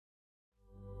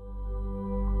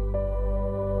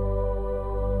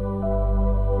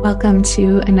Welcome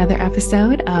to another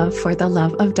episode of For the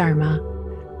Love of Dharma.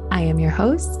 I am your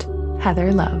host,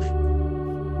 Heather Love.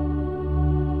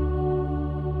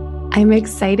 I'm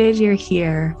excited you're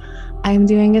here. I'm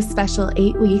doing a special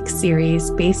 8-week series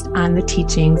based on the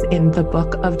teachings in the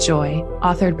Book of Joy,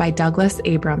 authored by Douglas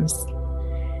Abrams.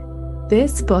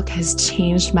 This book has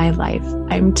changed my life.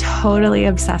 I'm totally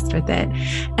obsessed with it,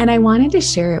 and I wanted to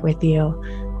share it with you.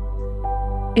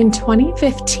 In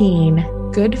 2015,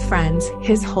 good friends,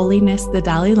 His Holiness the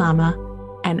Dalai Lama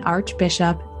and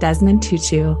Archbishop Desmond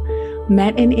Tutu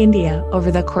met in India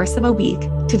over the course of a week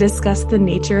to discuss the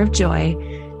nature of joy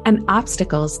and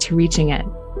obstacles to reaching it.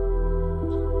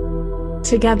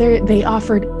 Together, they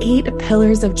offered 8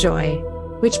 pillars of joy,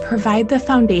 which provide the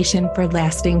foundation for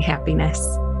lasting happiness.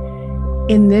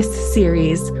 In this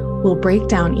series, we'll break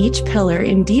down each pillar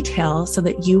in detail so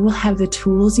that you will have the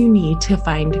tools you need to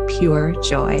find pure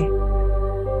joy.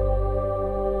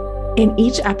 In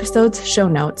each episode's show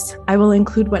notes, I will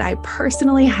include what I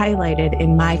personally highlighted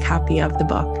in my copy of the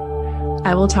book.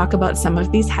 I will talk about some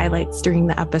of these highlights during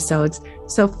the episodes,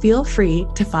 so feel free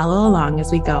to follow along as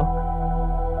we go.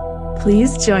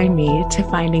 Please join me to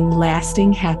finding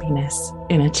lasting happiness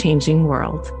in a changing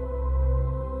world.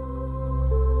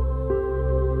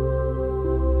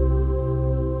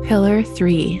 Pillar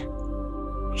 3,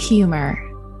 humor.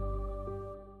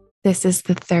 This is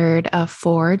the third of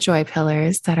 4 joy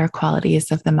pillars that are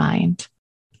qualities of the mind.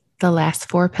 The last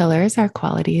 4 pillars are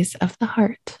qualities of the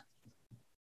heart.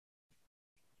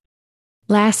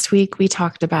 Last week, we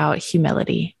talked about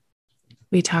humility.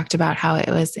 We talked about how it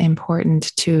was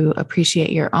important to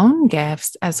appreciate your own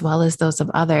gifts as well as those of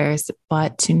others,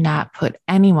 but to not put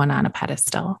anyone on a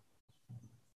pedestal.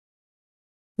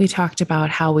 We talked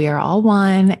about how we are all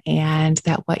one and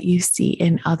that what you see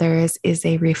in others is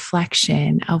a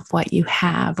reflection of what you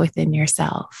have within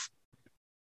yourself.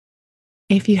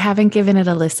 If you haven't given it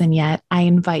a listen yet, I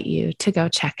invite you to go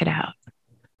check it out.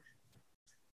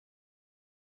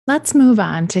 Let's move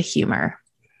on to humor.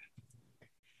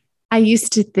 I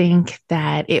used to think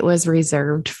that it was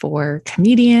reserved for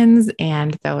comedians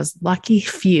and those lucky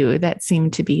few that seem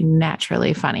to be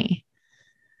naturally funny.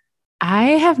 I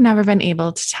have never been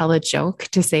able to tell a joke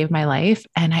to save my life,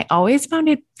 and I always found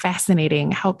it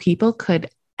fascinating how people could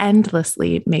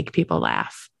endlessly make people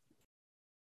laugh.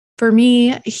 For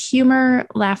me, humor,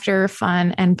 laughter,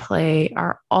 fun, and play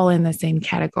are all in the same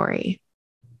category.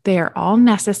 They are all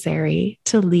necessary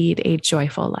to lead a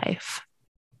joyful life.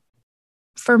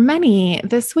 For many,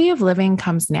 this way of living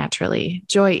comes naturally.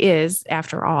 Joy is,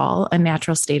 after all, a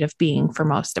natural state of being for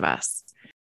most of us.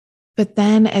 But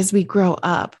then as we grow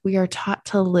up, we are taught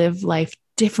to live life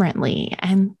differently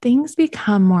and things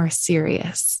become more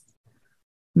serious,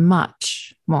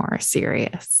 much more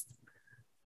serious.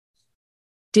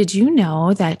 Did you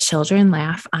know that children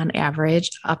laugh on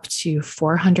average up to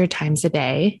 400 times a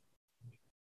day?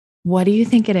 What do you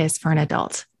think it is for an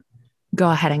adult?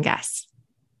 Go ahead and guess.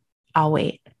 I'll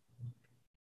wait.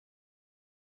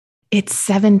 It's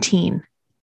 17.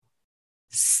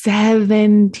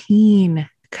 17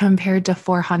 compared to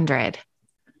 400.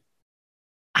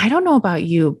 I don't know about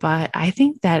you, but I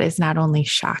think that is not only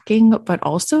shocking, but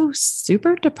also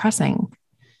super depressing.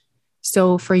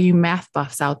 So for you math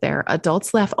buffs out there,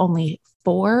 adults laugh only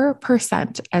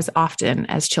 4% as often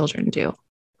as children do.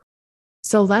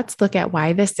 So let's look at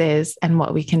why this is and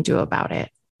what we can do about it.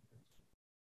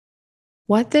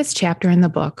 What this chapter in the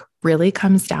book really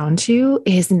comes down to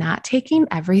is not taking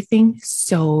everything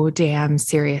so damn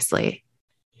seriously.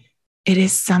 It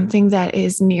is something that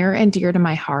is near and dear to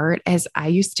my heart, as I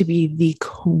used to be the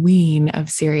queen of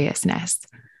seriousness.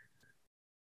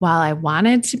 While I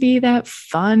wanted to be that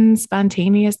fun,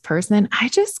 spontaneous person, I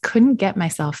just couldn't get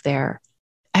myself there.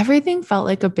 Everything felt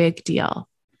like a big deal.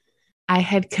 I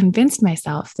had convinced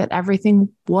myself that everything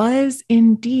was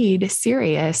indeed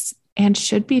serious and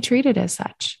should be treated as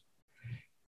such.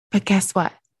 But guess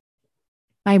what?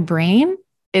 My brain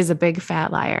is a big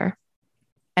fat liar,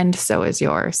 and so is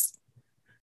yours.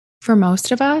 For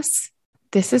most of us,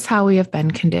 this is how we have been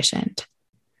conditioned.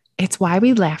 It's why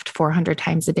we laughed 400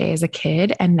 times a day as a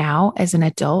kid, and now as an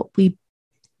adult, we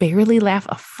barely laugh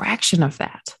a fraction of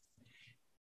that.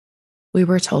 We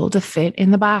were told to fit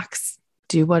in the box,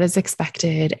 do what is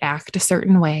expected, act a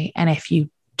certain way, and if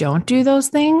you don't do those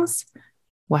things,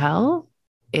 well,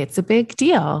 it's a big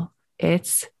deal.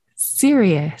 It's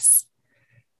serious.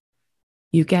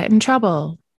 You get in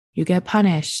trouble, you get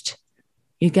punished,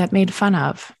 you get made fun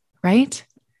of. Right?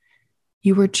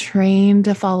 You were trained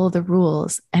to follow the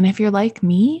rules. And if you're like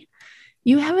me,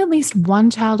 you have at least one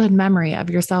childhood memory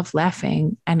of yourself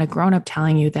laughing and a grown-up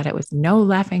telling you that it was no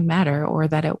laughing matter or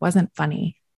that it wasn't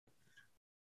funny.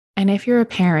 And if you're a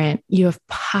parent, you have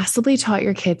possibly taught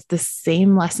your kids the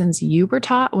same lessons you were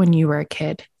taught when you were a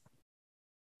kid.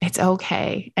 It's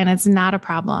okay. And it's not a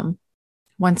problem.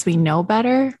 Once we know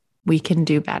better, we can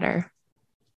do better.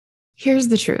 Here's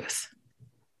the truth.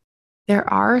 There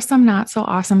are some not so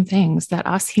awesome things that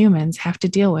us humans have to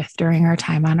deal with during our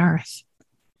time on Earth.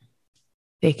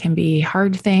 They can be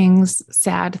hard things,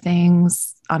 sad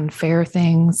things, unfair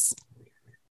things.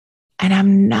 And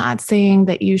I'm not saying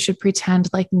that you should pretend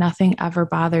like nothing ever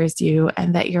bothers you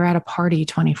and that you're at a party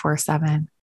 24/7.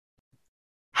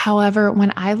 However,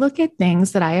 when I look at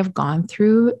things that I have gone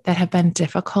through that have been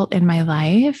difficult in my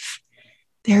life,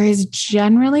 there is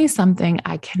generally something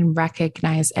I can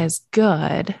recognize as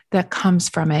good that comes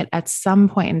from it at some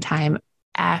point in time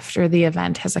after the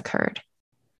event has occurred.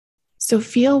 So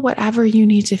feel whatever you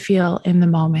need to feel in the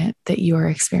moment that you are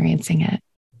experiencing it.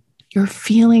 Your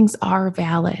feelings are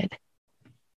valid.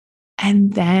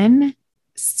 And then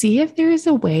see if there is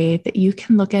a way that you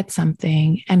can look at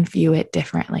something and view it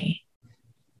differently.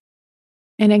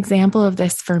 An example of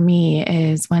this for me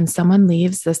is when someone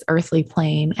leaves this earthly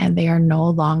plane and they are no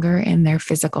longer in their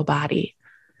physical body.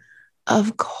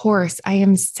 Of course, I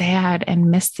am sad and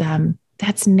miss them.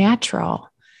 That's natural.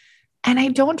 And I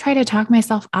don't try to talk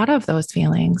myself out of those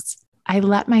feelings. I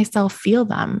let myself feel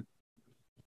them.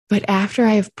 But after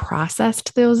I've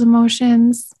processed those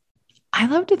emotions, I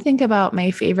love to think about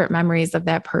my favorite memories of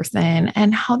that person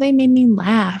and how they made me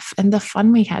laugh and the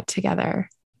fun we had together.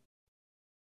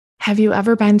 Have you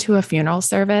ever been to a funeral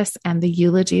service and the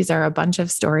eulogies are a bunch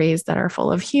of stories that are full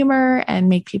of humor and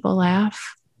make people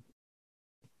laugh?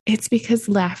 It's because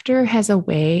laughter has a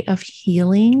way of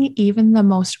healing even the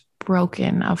most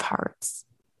broken of hearts.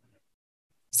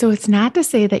 So it's not to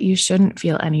say that you shouldn't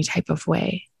feel any type of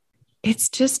way. It's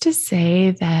just to say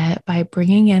that by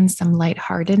bringing in some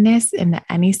lightheartedness into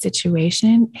any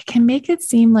situation, it can make it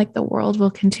seem like the world will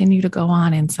continue to go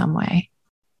on in some way.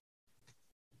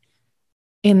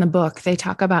 In the book, they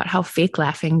talk about how fake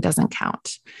laughing doesn't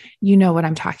count. You know what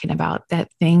I'm talking about,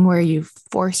 that thing where you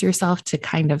force yourself to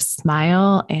kind of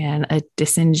smile and a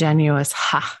disingenuous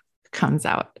ha comes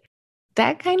out.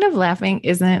 That kind of laughing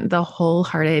isn't the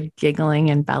wholehearted giggling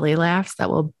and belly laughs that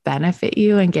will benefit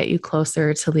you and get you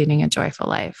closer to leading a joyful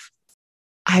life.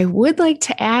 I would like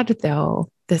to add, though,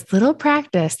 this little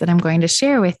practice that I'm going to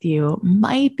share with you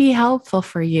might be helpful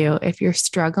for you if you're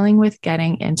struggling with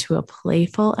getting into a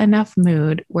playful enough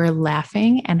mood where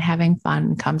laughing and having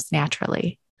fun comes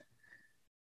naturally.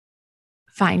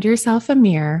 Find yourself a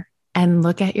mirror and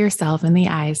look at yourself in the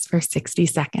eyes for 60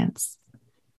 seconds.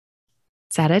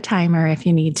 Set a timer if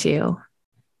you need to.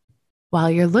 While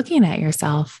you're looking at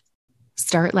yourself,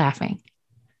 start laughing.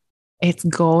 It's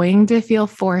going to feel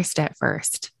forced at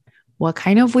first. What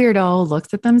kind of weirdo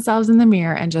looks at themselves in the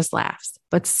mirror and just laughs?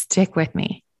 But stick with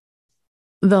me.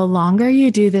 The longer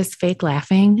you do this fake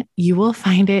laughing, you will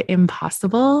find it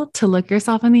impossible to look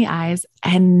yourself in the eyes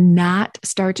and not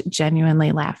start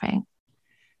genuinely laughing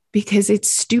because it's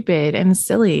stupid and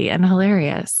silly and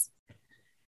hilarious.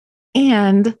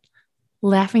 And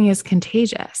laughing is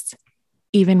contagious,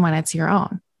 even when it's your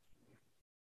own.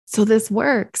 So this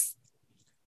works.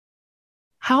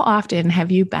 How often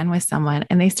have you been with someone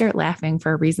and they start laughing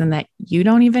for a reason that you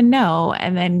don't even know,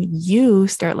 and then you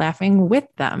start laughing with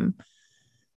them?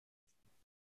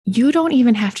 You don't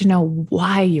even have to know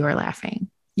why you are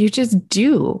laughing. You just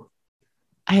do.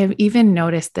 I have even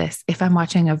noticed this if I'm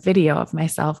watching a video of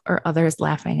myself or others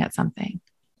laughing at something.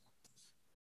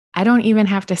 I don't even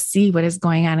have to see what is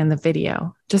going on in the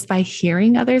video. Just by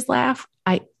hearing others laugh,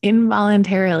 I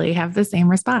involuntarily have the same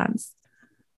response.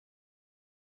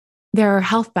 There are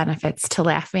health benefits to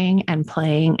laughing and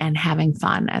playing and having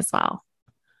fun as well.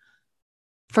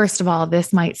 First of all,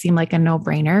 this might seem like a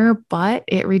no-brainer, but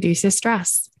it reduces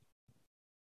stress.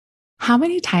 How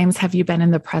many times have you been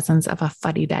in the presence of a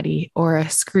fuddy-duddy or a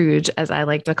Scrooge, as I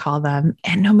like to call them,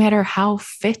 and no matter how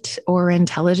fit or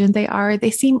intelligent they are,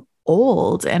 they seem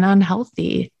old and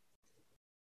unhealthy?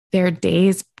 Their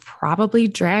days probably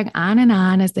drag on and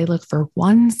on as they look for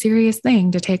one serious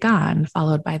thing to take on,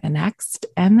 followed by the next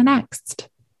and the next.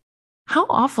 How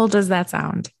awful does that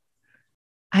sound?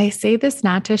 I say this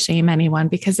not to shame anyone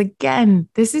because, again,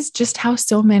 this is just how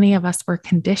so many of us were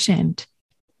conditioned.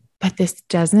 But this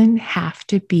doesn't have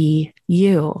to be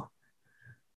you.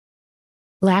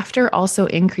 Laughter also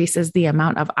increases the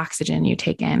amount of oxygen you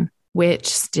take in, which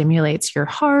stimulates your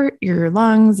heart, your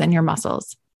lungs, and your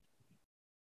muscles.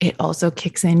 It also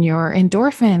kicks in your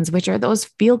endorphins, which are those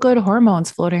feel-good hormones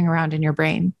floating around in your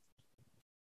brain.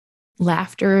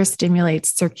 Laughter stimulates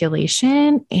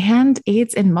circulation and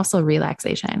aids in muscle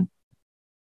relaxation.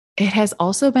 It has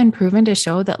also been proven to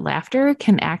show that laughter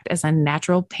can act as a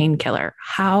natural painkiller.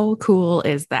 How cool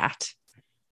is that?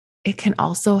 It can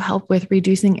also help with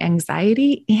reducing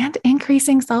anxiety and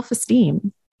increasing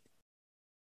self-esteem.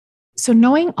 So,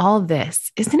 knowing all of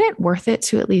this, isn't it worth it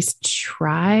to at least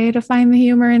try to find the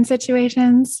humor in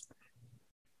situations?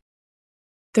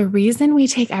 The reason we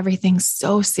take everything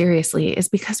so seriously is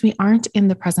because we aren't in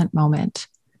the present moment.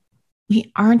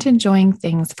 We aren't enjoying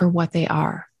things for what they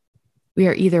are. We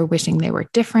are either wishing they were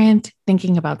different,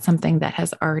 thinking about something that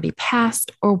has already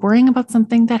passed, or worrying about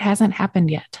something that hasn't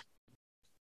happened yet.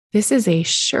 This is a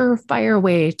surefire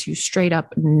way to straight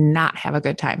up not have a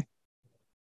good time.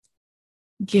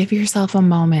 Give yourself a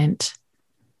moment.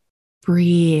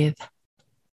 Breathe.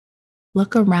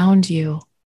 Look around you.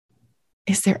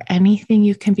 Is there anything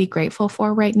you can be grateful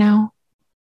for right now?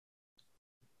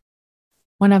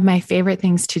 One of my favorite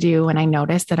things to do when I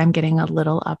notice that I'm getting a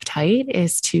little uptight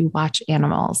is to watch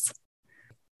animals.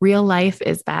 Real life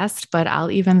is best, but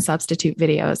I'll even substitute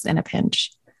videos in a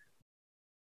pinch.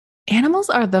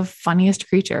 Animals are the funniest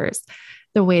creatures.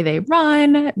 The way they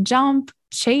run, jump,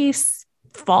 chase,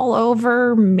 fall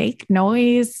over, make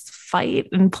noise, fight,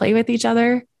 and play with each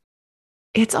other.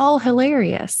 It's all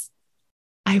hilarious.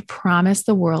 I promise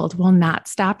the world will not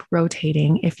stop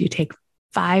rotating if you take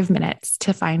 5 minutes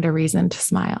to find a reason to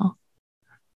smile.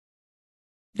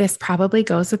 This probably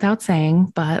goes without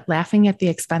saying, but laughing at the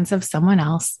expense of someone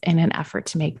else in an effort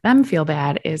to make them feel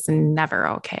bad is never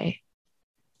okay.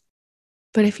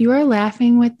 But if you are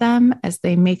laughing with them as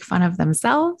they make fun of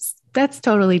themselves, that's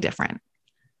totally different.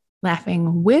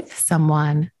 Laughing with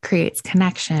someone creates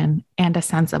connection and a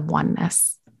sense of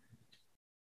oneness.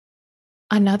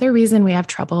 Another reason we have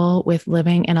trouble with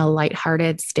living in a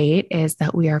lighthearted state is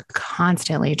that we are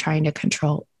constantly trying to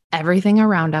control everything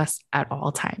around us at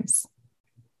all times.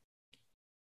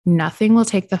 Nothing will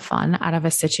take the fun out of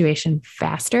a situation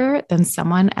faster than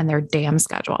someone and their damn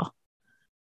schedule.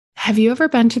 Have you ever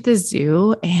been to the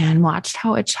zoo and watched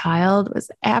how a child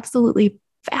was absolutely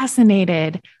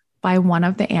fascinated by one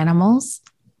of the animals,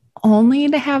 only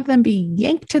to have them be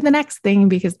yanked to the next thing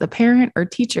because the parent or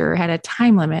teacher had a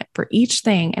time limit for each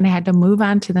thing and had to move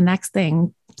on to the next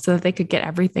thing so that they could get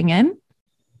everything in?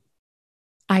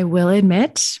 I will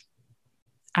admit,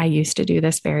 I used to do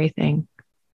this very thing.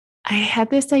 I had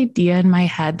this idea in my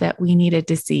head that we needed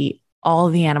to see all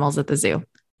the animals at the zoo.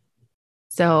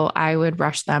 So I would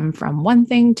rush them from one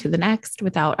thing to the next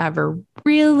without ever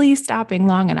really stopping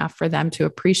long enough for them to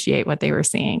appreciate what they were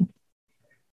seeing.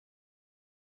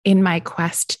 In my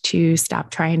quest to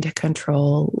stop trying to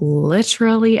control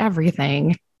literally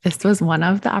everything, this was one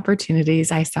of the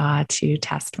opportunities I saw to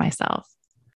test myself.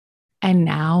 And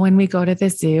now when we go to the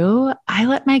zoo, I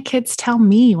let my kids tell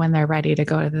me when they're ready to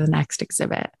go to the next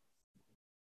exhibit.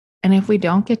 And if we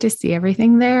don't get to see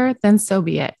everything there, then so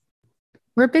be it.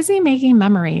 We're busy making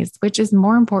memories, which is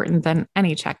more important than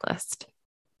any checklist.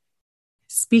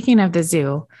 Speaking of the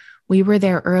zoo, we were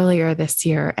there earlier this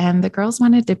year and the girls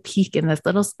wanted to peek in this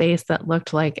little space that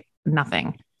looked like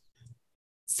nothing.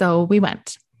 So we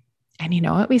went. And you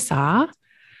know what we saw?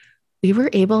 We were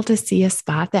able to see a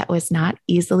spot that was not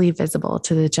easily visible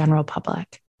to the general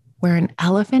public, where an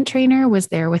elephant trainer was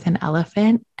there with an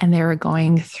elephant and they were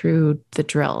going through the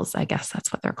drills. I guess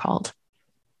that's what they're called.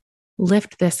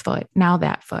 Lift this foot, now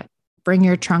that foot. Bring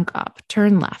your trunk up,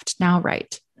 turn left, now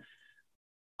right.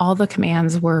 All the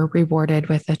commands were rewarded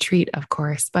with a treat, of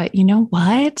course. But you know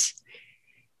what?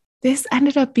 This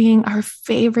ended up being our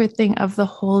favorite thing of the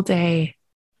whole day.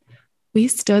 We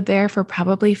stood there for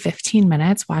probably 15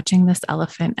 minutes watching this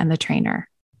elephant and the trainer.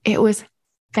 It was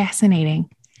fascinating,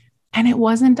 and it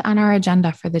wasn't on our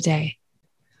agenda for the day.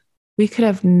 We could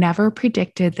have never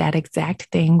predicted that exact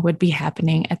thing would be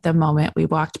happening at the moment we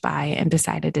walked by and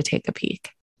decided to take a peek.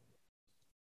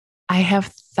 I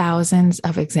have thousands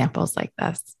of examples like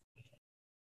this.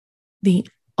 The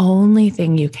only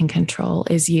thing you can control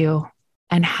is you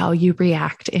and how you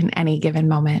react in any given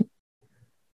moment.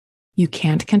 You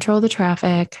can't control the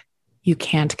traffic. You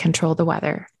can't control the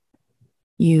weather.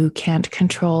 You can't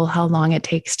control how long it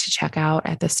takes to check out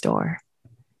at the store.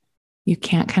 You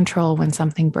can't control when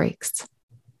something breaks.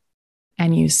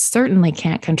 And you certainly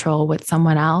can't control what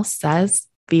someone else says,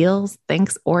 feels,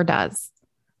 thinks, or does.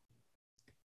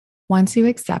 Once you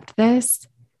accept this,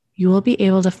 you will be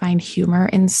able to find humor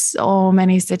in so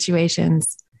many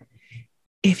situations.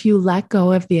 If you let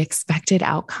go of the expected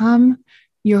outcome,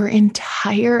 your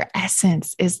entire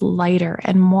essence is lighter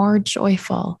and more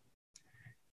joyful.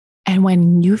 And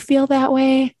when you feel that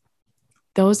way,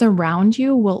 those around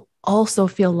you will also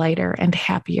feel lighter and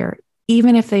happier,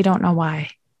 even if they don't know why.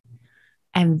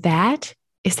 And that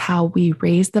is how we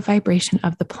raise the vibration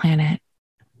of the planet.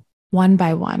 One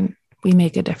by one, we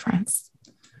make a difference.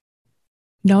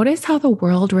 Notice how the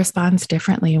world responds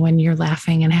differently when you're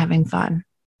laughing and having fun.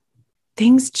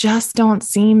 Things just don't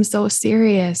seem so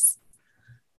serious.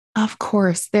 Of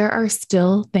course, there are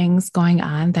still things going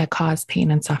on that cause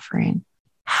pain and suffering.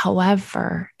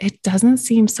 However, it doesn't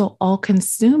seem so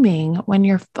all-consuming when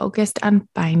you're focused on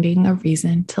finding a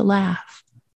reason to laugh.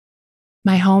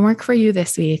 My homework for you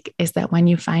this week is that when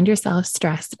you find yourself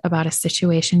stressed about a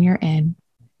situation you're in,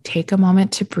 take a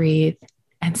moment to breathe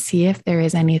and see if there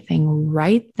is anything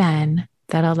right then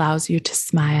that allows you to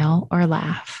smile or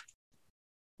laugh.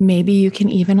 Maybe you can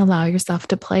even allow yourself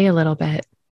to play a little bit.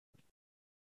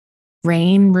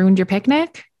 Rain ruined your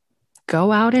picnic?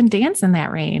 Go out and dance in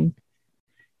that rain.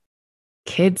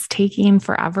 Kids taking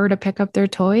forever to pick up their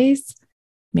toys?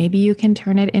 Maybe you can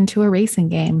turn it into a racing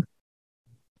game.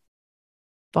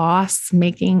 Boss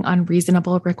making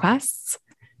unreasonable requests?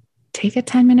 Take a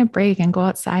 10-minute break and go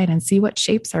outside and see what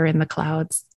shapes are in the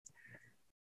clouds.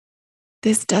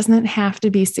 This doesn't have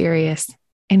to be serious.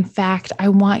 In fact, I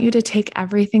want you to take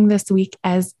everything this week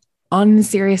as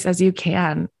unserious as you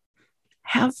can.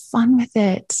 Have fun with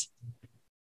it.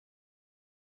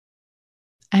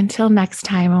 Until next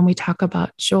time, when we talk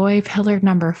about joy pillar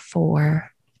number 4,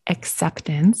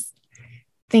 acceptance.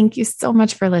 Thank you so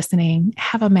much for listening.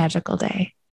 Have a magical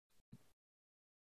day.